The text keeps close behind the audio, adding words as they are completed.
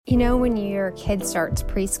You know, when your kid starts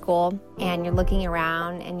preschool and you're looking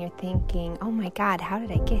around and you're thinking, oh my God, how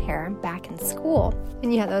did I get here? I'm back in school.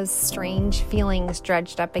 And you have those strange feelings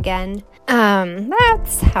dredged up again.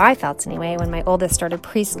 That's how I felt anyway when my oldest started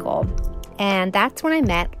preschool. And that's when I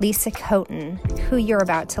met Lisa Kotin, who you're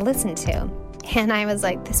about to listen to. And I was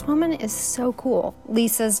like, this woman is so cool.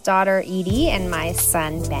 Lisa's daughter, Edie, and my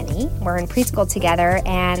son, Benny, were in preschool together,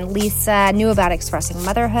 and Lisa knew about Expressing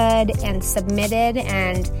Motherhood and submitted,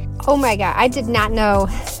 and oh my God, I did not know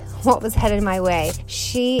what was headed my way.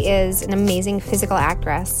 She is an amazing physical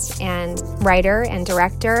actress and writer and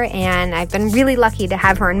director, and I've been really lucky to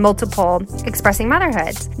have her in multiple Expressing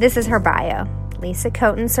Motherhoods. This is her bio. Lisa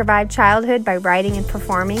Kotin survived childhood by writing and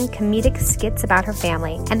performing comedic skits about her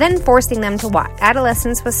family, and then forcing them to watch.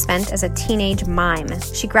 Adolescence was spent as a teenage mime.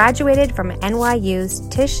 She graduated from NYU's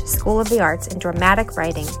Tisch School of the Arts in dramatic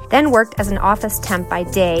writing, then worked as an office temp by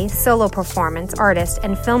day, solo performance artist,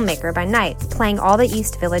 and filmmaker by night, playing all the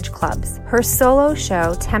East Village clubs. Her solo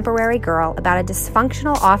show, Temporary Girl, about a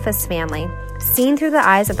dysfunctional office family, seen through the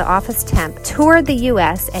eyes of the office temp, toured the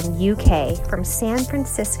US and UK from San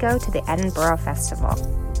Francisco to the Edinburgh Festival.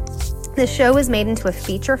 The show was made into a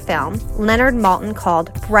feature film Leonard Maltin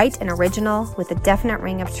called Bright and Original with a Definite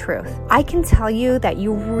Ring of Truth. I can tell you that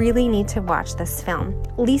you really need to watch this film.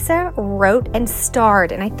 Lisa wrote and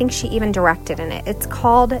starred, and I think she even directed in it. It's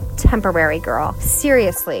called Temporary Girl.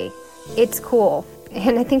 Seriously, it's cool.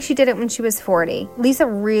 And I think she did it when she was 40. Lisa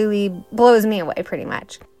really blows me away pretty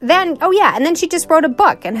much. Then she just wrote a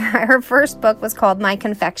book, and her first book was called My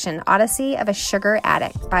Confection, Odyssey of a Sugar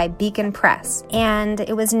Addict by Beacon Press. And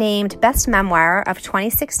it was named Best Memoir of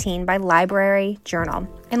 2016 by Library Journal.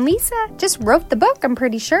 And Lisa just wrote the book, I'm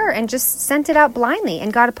pretty sure, and just sent it out blindly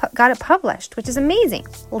and got it published, which is amazing.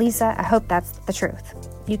 Lisa, I hope that's the truth.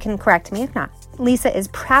 You can correct me if not. Lisa is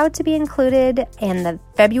proud to be included in the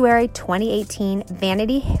February 2018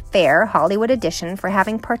 Vanity Fair Hollywood edition for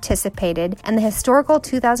having participated in the historical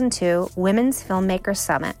 2002 Women's Filmmakers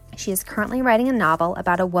Summit. She is currently writing a novel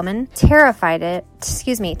about a woman terrified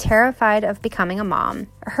of becoming a mom.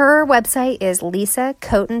 Her website is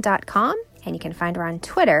lisakotin.com, and you can find her on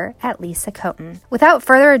Twitter at Lisa Kotin. Without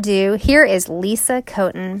further ado, here is Lisa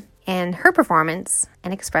Kotin and her performance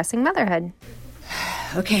in Expressing Motherhood.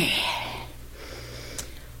 Okay.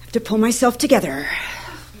 To pull myself together.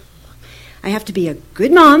 I have to be a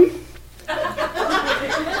good mom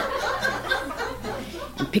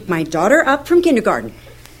and pick my daughter up from kindergarten.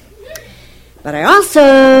 But I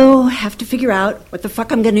also have to figure out what the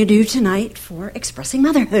fuck I'm going to do tonight for Expressing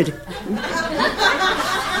Motherhood.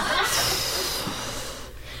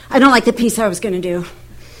 I don't like the piece I was going to do.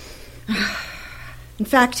 In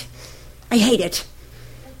fact, I hate it.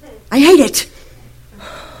 I hate it.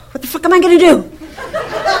 What the fuck am I going to do?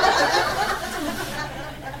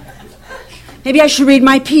 Maybe I should read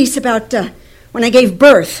my piece about when I gave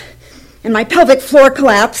birth and my pelvic floor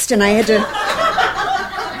collapsed and I had to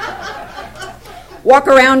walk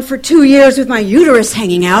around for 2 years with my uterus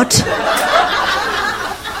hanging out.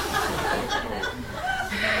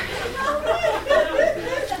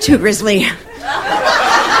 Too grisly.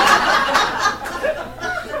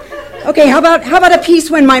 Okay, how about a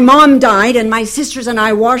piece when my mom died and my sisters and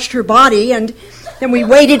I washed her body and then we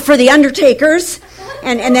waited for the undertakers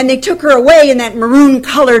and then they took her away in that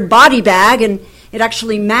maroon-colored body bag and it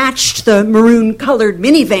actually matched the maroon-colored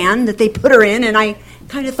minivan that they put her in, and I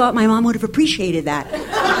kind of thought my mom would have appreciated that.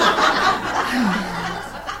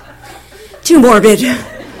 Too morbid.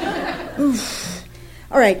 Oof.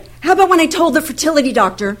 All right, how about when I told the fertility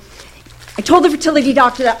doctor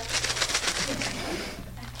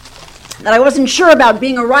that I wasn't sure about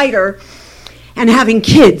being a writer and having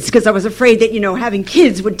kids, because I was afraid that, having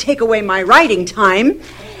kids would take away my writing time.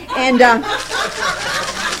 And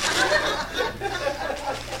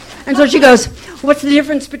so she goes, what's the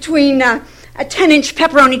difference between a 10-inch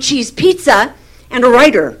pepperoni cheese pizza and a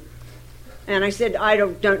writer? And I said, I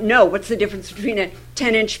don't know. What's the difference between a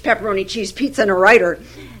 10-inch pepperoni cheese pizza and a writer?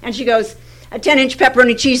 And she goes, a 10-inch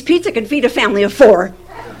pepperoni cheese pizza can feed a family of 4.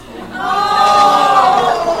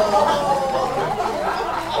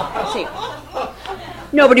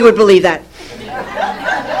 Nobody would believe that.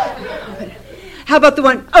 How about the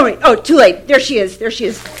one? Oh, wait. Oh, too late. There she is.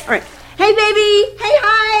 All right. Hey, baby. Hey,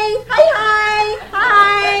 hi.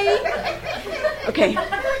 Okay.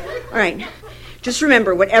 All right. Just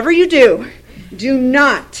remember, whatever you do, do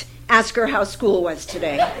not ask her how school was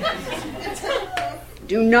today.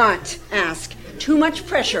 Do not ask. Too much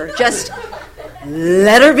pressure. Just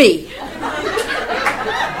let her be.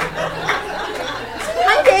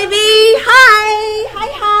 Hi, baby. Hi.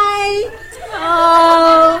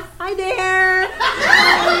 Oh, hi there.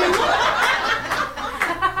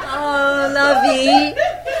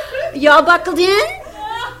 Y'all buckled in?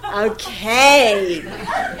 Okay.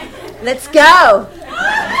 Let's go.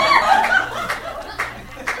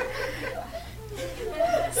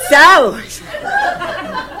 So,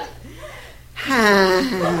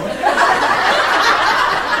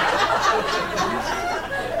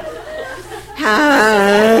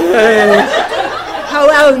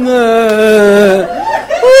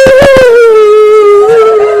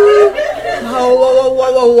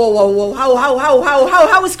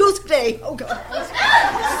 how was school today? Oh, God.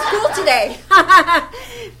 School today.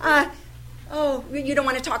 Oh, you don't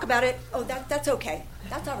want to talk about it? Oh, that's okay.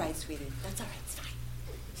 That's all right, sweetie. That's all right. It's fine.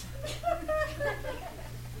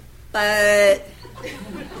 But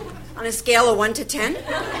on a scale of 1 to 10,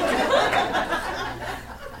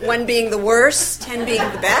 1 being the worst, 10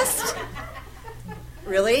 being the best,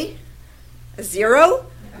 really? A 0?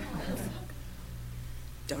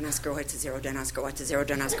 Don't ask her why it's a 0. Don't ask her why it's a 0.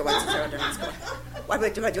 Don't ask her why it's a 0. Don't ask her why do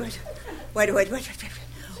I do it?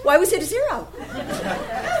 Why was it a 0?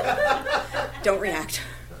 Don't react.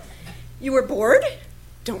 You were bored?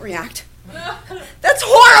 Don't react. That's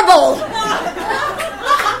horrible!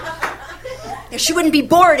 Yeah, she wouldn't be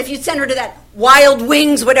bored if you'd send her to that Wild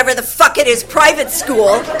Wings, whatever the fuck it is, private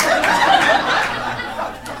school.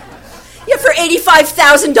 Yeah, for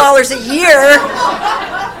 $85,000 a year.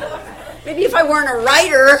 Maybe if I weren't a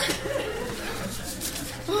writer.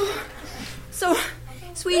 So,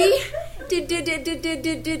 sweetie, did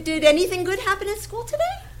anything good happen at school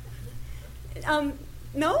today?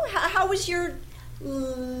 No? How was your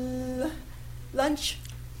lunch?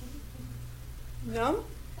 No?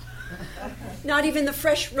 Not even the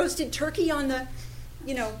fresh roasted turkey on the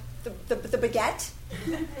baguette?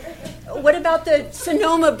 What about the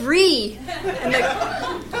Sonoma brie and the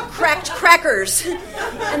cracked crackers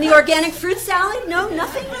and the organic fruit salad? No,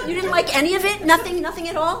 nothing? You didn't like any of it? Nothing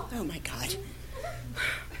at all? Oh, my God.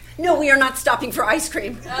 No, we are not stopping for ice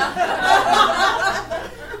cream.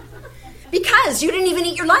 Because you didn't even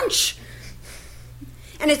eat your lunch.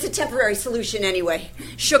 And it's a temporary solution anyway.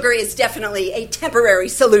 Sugar is definitely a temporary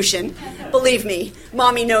solution. Believe me,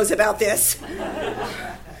 Mommy knows about this.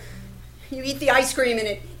 You eat the ice cream and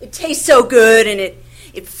it tastes so good and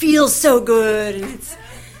it feels so good and it's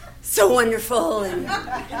so wonderful and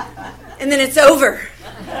then it's over.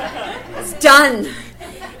 It's done.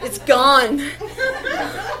 It's gone.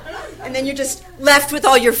 And then you're just left with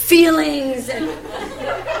all your feelings and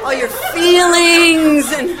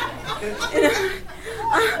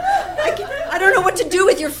I don't know what to do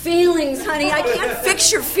with your feelings, honey. I can't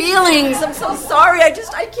fix your feelings. I'm so sorry. I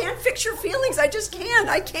can't fix your feelings. I just can't.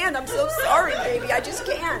 I'm so sorry, baby. I just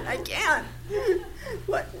can't. I can't.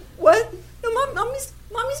 What? No, Mommy's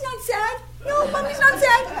not sad. No, Mommy's not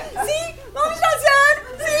sad. See? Mommy's not sad.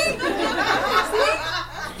 See?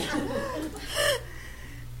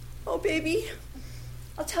 Oh, baby.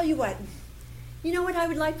 I'll tell you what. You know what I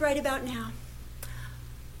would like right about now?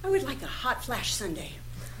 I would like a hot flash sundae.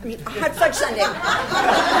 A hot fudge sundae.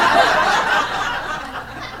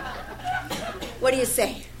 What do you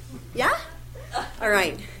say? Yeah? All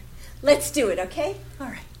right. Let's do it, okay? All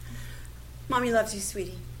right. Mommy loves you,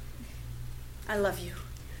 sweetie. I love you.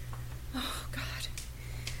 Oh, God.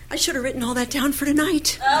 I should have written all that down for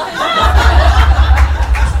tonight.